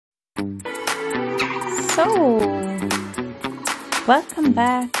So, welcome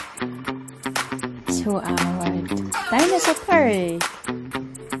back to our dinosaur park.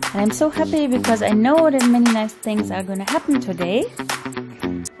 And I'm so happy because I know that many nice things are gonna happen today.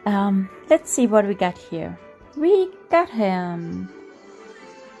 Let's see what we got here. We got him.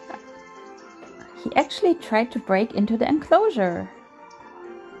 He actually tried to break into the enclosure.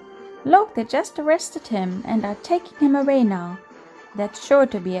 Look, they just arrested him and are taking him away now. That's sure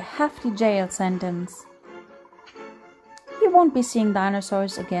to be a hefty jail sentence. You won't be seeing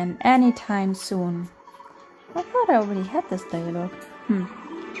dinosaurs again anytime soon. I thought I already had this dialogue.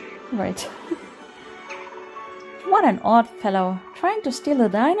 Right. What an odd fellow. Trying to steal a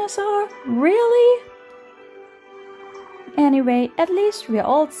dinosaur? Really? Anyway, at least we're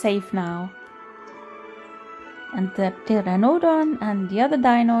all safe now. And the Pteranodon and the other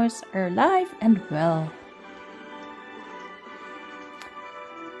dinos are alive and well.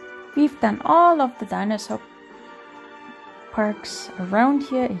 We've done all of the dinosaur parks around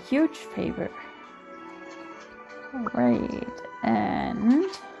here a huge favor. Alright, and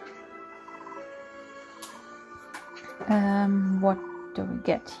what do we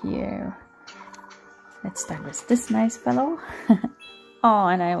get here? Let's start with this nice fellow. Oh,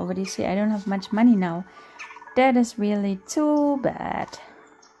 and I already see I don't have much money now. That is really too bad.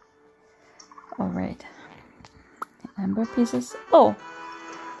 Alright. Amber pieces. Oh!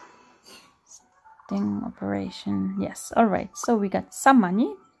 Sting operation. Yes, alright. So we got some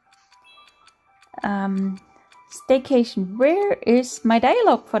money. Staycation. Where is my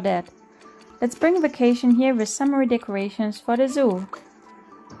dialogue for that? Let's bring a vacation here with summary decorations for the zoo.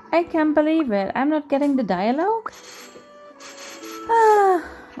 I can't believe it. I'm not getting the dialogue?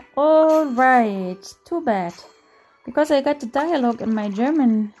 Alright, too bad. Because I got the dialogue in my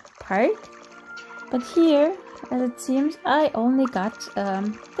German park. But here, as it seems, I only got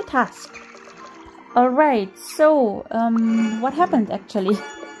the task. Alright, so, what happened actually?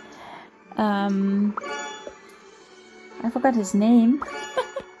 I forgot his name.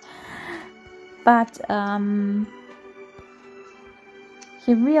 But,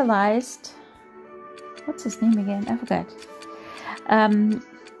 he realized... What's his name again? I forgot.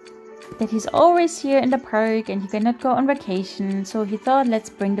 That he's always here in the park and he cannot go on vacation, so he thought, let's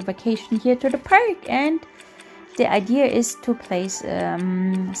bring the vacation here to the park. And the idea is to place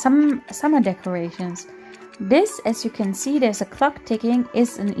some summer decorations. This, as you can see, there's a clock ticking,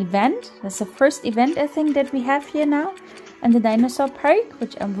 is an event. That's the first event I think that we have here now in the dinosaur park,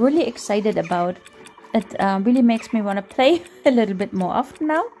 which I'm really excited about. It really makes me want to play a little bit more often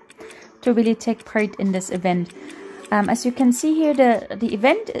now to really take part in this event. As you can see here, the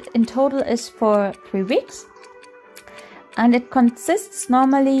event in total is for 3 weeks. And it consists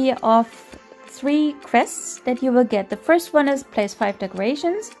normally of 3 quests that you will get. The first one is place 5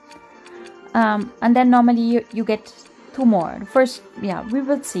 decorations. And then normally you get 2 more. The first, yeah, we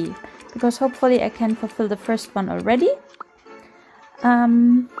will see. Because hopefully I can fulfill the first one already.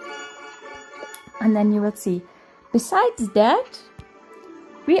 And then you will see. Besides that,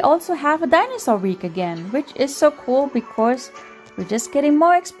 we also have a dinosaur week again, which is so cool because we're just getting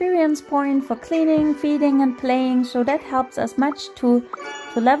more experience points for cleaning, feeding and playing, so that helps us much to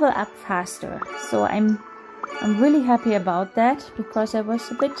level up faster. So I'm really happy about that because I was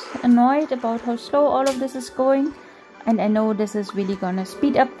a bit annoyed about how slow all of this is going, and I know this is really gonna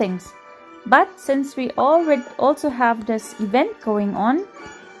speed up things. But since we already also have this event going on,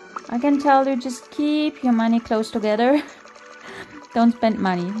 I can tell you, just keep your money close together. Don't spend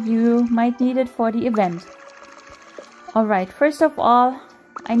money. You might need it for the event. Alright, first of all,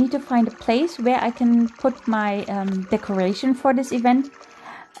 I need to find a place where I can put my decoration for this event.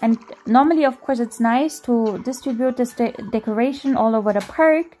 And normally, of course, it's nice to distribute this decoration all over the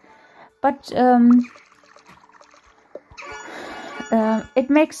park. But it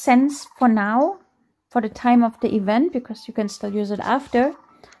makes sense for now, for the time of the event, because you can still use it after,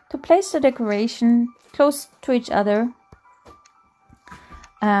 to place the decoration close to each other.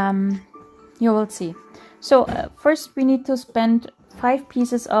 You will see. So first we need to spend 5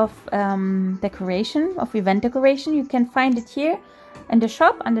 pieces of decoration, of event decoration. You can find it here in the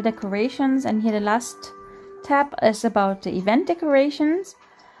shop under decorations, and here the last tab is about the event decorations.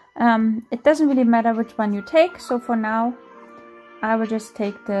 It doesn't really matter which one you take, so for now I will just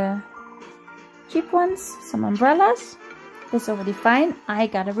take the cheap ones, some umbrellas. This is already fine. I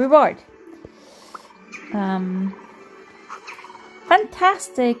got a reward.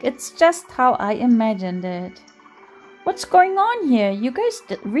 Fantastic! It's just how I imagined it. What's going on here? You guys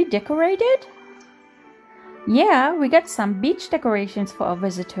redecorated? Yeah, we got some beach decorations for our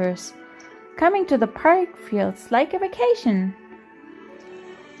visitors. Coming to the park feels like a vacation.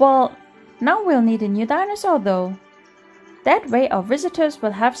 Well, Now we'll need a new dinosaur though. That way our visitors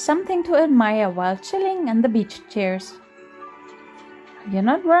will have something to admire while chilling in the beach chairs. You're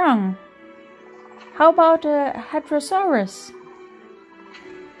not wrong. How about a Hadrosaurus?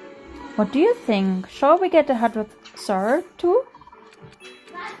 What do you think? Shall we get a Hadrosaur too?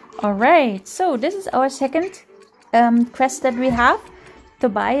 Alright, so this is our second quest that we have, to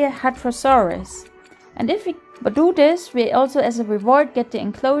buy a Hadrosaurus. And if we do this, we also as a reward get the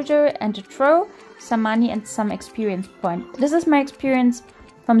enclosure and to throw some money and some experience point. This is my experience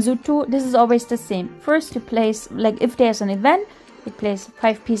from Zoo 2. This is always the same. First you place, like if there's an event, you place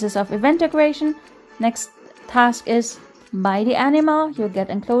 5 pieces of event decoration. Next task is buy the animal, you'll get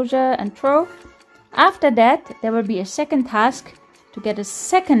enclosure and throw. After that there will be a second task to get a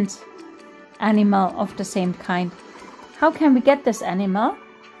second animal of the same kind. How can we get this animal?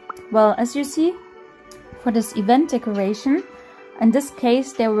 Well, as you see, for this event decoration, in this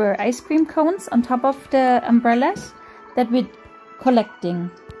case there were ice cream cones on top of the umbrellas that we're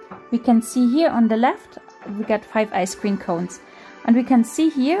collecting. We can see here on the left we got 5 ice cream cones, and we can see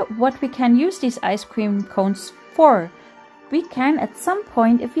here what we can use these ice cream cones for. We can at some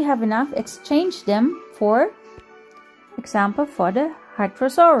point, if we have enough, exchange them for example for the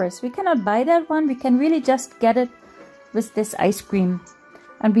Hadrosaurus. We cannot buy that one, we can really just get it with this ice cream,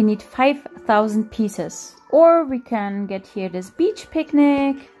 and we need 5,000 pieces. Or we can get here this beach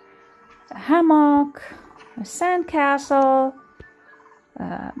picnic, a hammock, a sandcastle,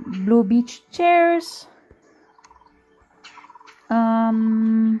 blue beach chairs,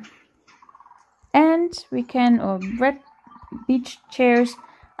 and we can, or red beach chairs,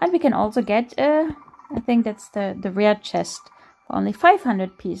 and we can also get I think that's the rare chest for only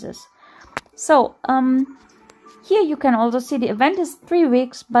 500 pieces. So here you can also see the event is 3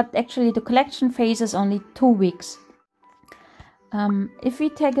 weeks, but actually the collection phase is only 2 weeks. If we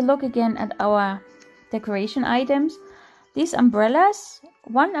take a look again at our decoration items, these umbrellas,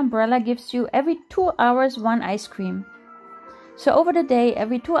 one umbrella gives you every 2 hours 1 ice cream. So over the day,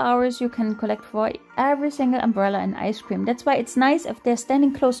 every 2 hours you can collect for every single umbrella an ice cream. That's why it's nice if they're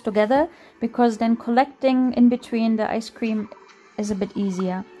standing close together, because then collecting in between the ice cream is a bit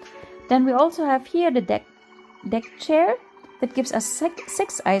easier. Then we also have here the deck chair that gives us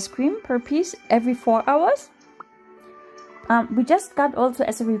 6 ice cream per piece every 4 hours. We just got also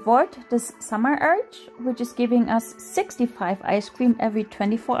as a reward this summer arch, which is giving us 65 ice cream every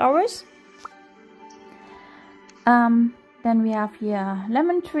 24 hours. Then we have here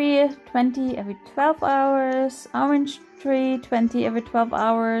lemon tree, 20 every 12 hours, orange tree, 20 every 12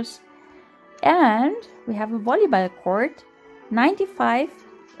 hours, and we have a volleyball court, 95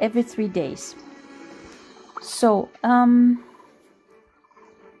 every 3 days. So,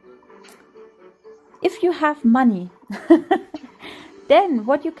 if you have money, then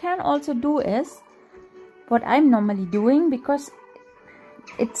what you can also do is, what I'm normally doing, because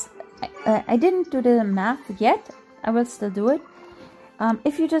it's, I didn't do the math yet, I will still do it.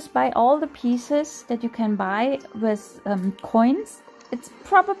 If you just buy all the pieces that you can buy with coins, it's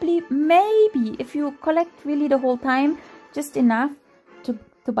probably, maybe, if you collect really the whole time, just enough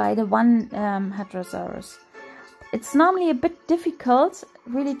to buy the one Hadrosaurus. It's normally a bit difficult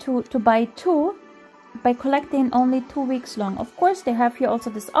really to buy 2 by collecting only 2 weeks long. Of course, they have here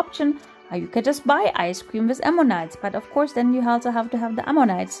also this option, you can just buy ice cream with ammonites, but of course then you also have to have the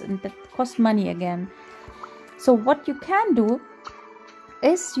ammonites, and that costs money again. So what you can do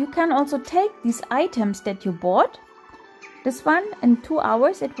is you can also take these items that you bought. This one, in 2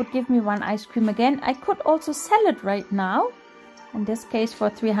 hours it would give me 1 ice cream again. I could also sell it right now, in this case for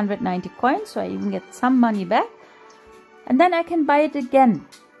 390 coins, so I even get some money back. And then I can buy it again.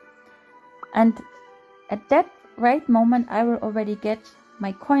 And at that right moment I will already get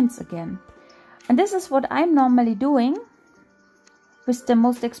my coins again. And this is what I'm normally doing with the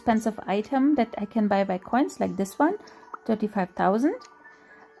most expensive item that I can buy by coins, like this one, 35,000.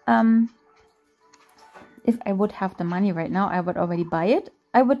 If I would have the money right now, I would already buy it.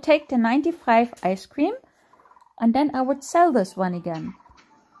 I would take the 95 ice cream and then I would sell this one again.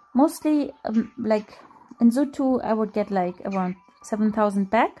 Mostly, like in Zoo 2, I would get like around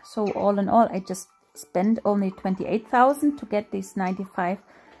 7,000 back. So all in all, I just spent only 28,000 to get this 95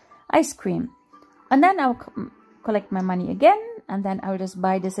 ice cream. And then I'll collect my money again, and then I'll just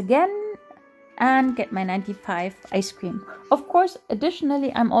buy this again and get my 95 ice cream. Of course,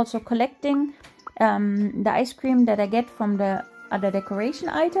 additionally, I'm also collecting the ice cream that I get from the other decoration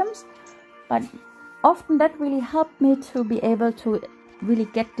items, but often that really helped me to be able to really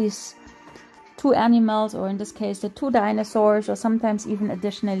get these 2 animals, or in this case the 2 dinosaurs, or sometimes even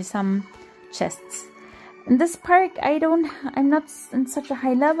additionally some chests. In this park, I'm not in such a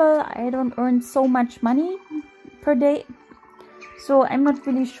high level. I don't earn so much money per day. So I'm not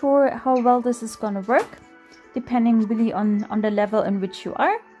really sure how well this is gonna work, depending really on the level in which you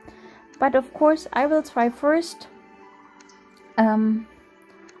are. But of course, I will try first, of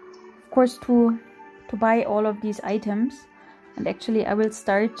course, to buy all of these items. And actually, I will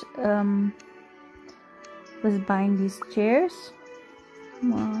start with buying these chairs.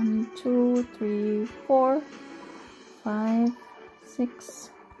 1, 2, 3, 4, 5, 6,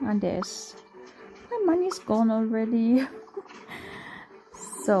 and there's my money's gone already.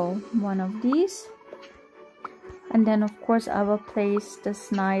 So one of these, and then of course I will place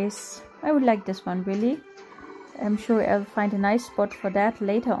this nice, I would like this one really. I'm sure I'll find a nice spot for that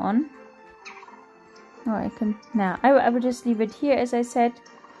later on. Oh, I can, now I will just leave it here as I said,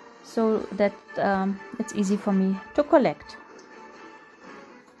 so that it's easy for me to collect.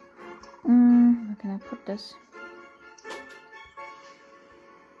 Where can I put this?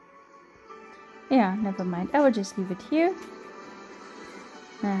 Yeah, never mind. I will just leave it here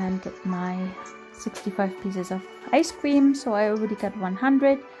and get my 65 pieces of ice cream. So I already got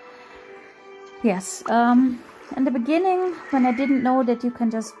 100. Yes. In the beginning, when I didn't know that you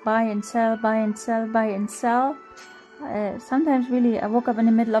can just buy and sell, buy and sell, buy and sell, sometimes really I woke up in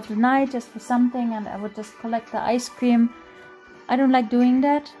the middle of the night just for something and I would just collect the ice cream. I don't like doing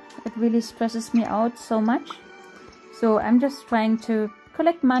that. It really stresses me out so much. So I'm just trying to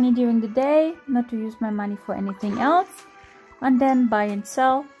collect money during the day, not to use my money for anything else, and then buy and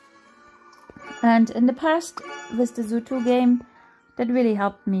sell. And in the past with the Zoo 2 game, that really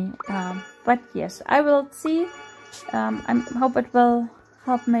helped me. But yes, I will see. I hope it will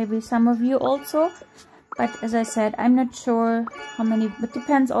help maybe some of you also. But as I said, I'm not sure how many, it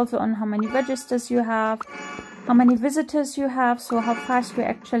depends also on how many registers you have, how many visitors you have, so how fast you're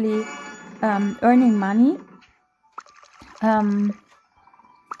actually earning money. Then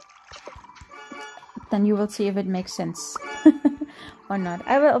you will see if it makes sense or not.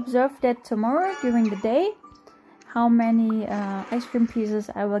 I will observe that tomorrow during the day, how many ice cream pieces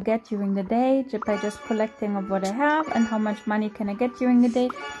I will get during the day by just collecting of what I have, and how much money can I get during the day.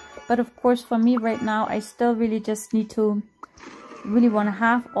 But of course for me right now, I still really just need to really want to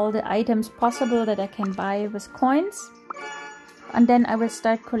have all the items possible that I can buy with coins, and then I will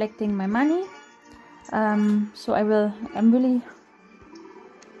start collecting my money. I'm really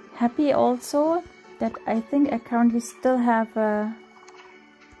happy also that I think I currently still have a,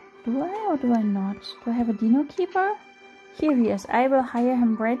 do I or do I not? Do I have a Dino Keeper? Here he is. I will hire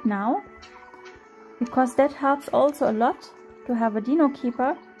him right now, because that helps also a lot to have a Dino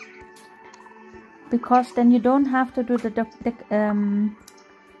Keeper, because then you don't have to do the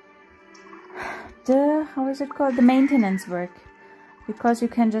how is it called, the maintenance work, because you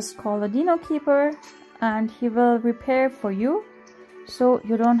can just call a Dino Keeper and he will repair for you, so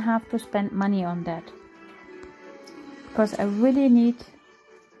you don't have to spend money on that. Because I really need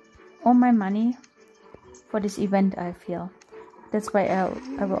all my money for this event, I feel. That's why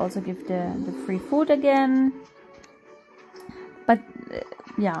I will also give the free food again. But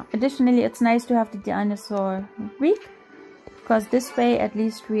yeah, additionally it's nice to have the dinosaur week, because this way at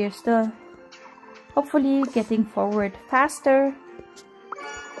least we are still hopefully getting forward faster.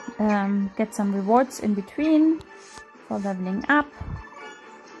 Get some rewards in between for leveling up.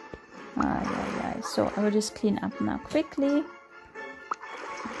 So I will just clean up now quickly.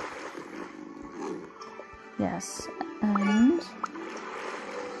 Yes, and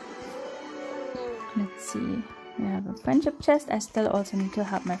let's see, we have a friendship chest. I still also need to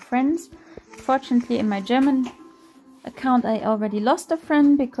help my friends. Fortunately in my German account I already lost a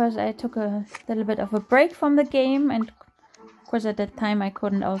friend, because I took a little bit of a break from the game, and of course at that time I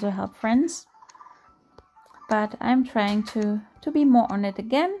couldn't also help friends. But I'm trying to be more on it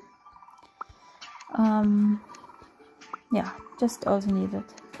again. Yeah, just also needed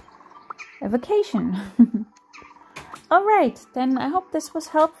a vacation. Alright, then I hope this was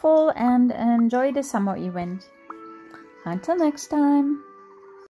helpful, and enjoy the summer event. Until next time.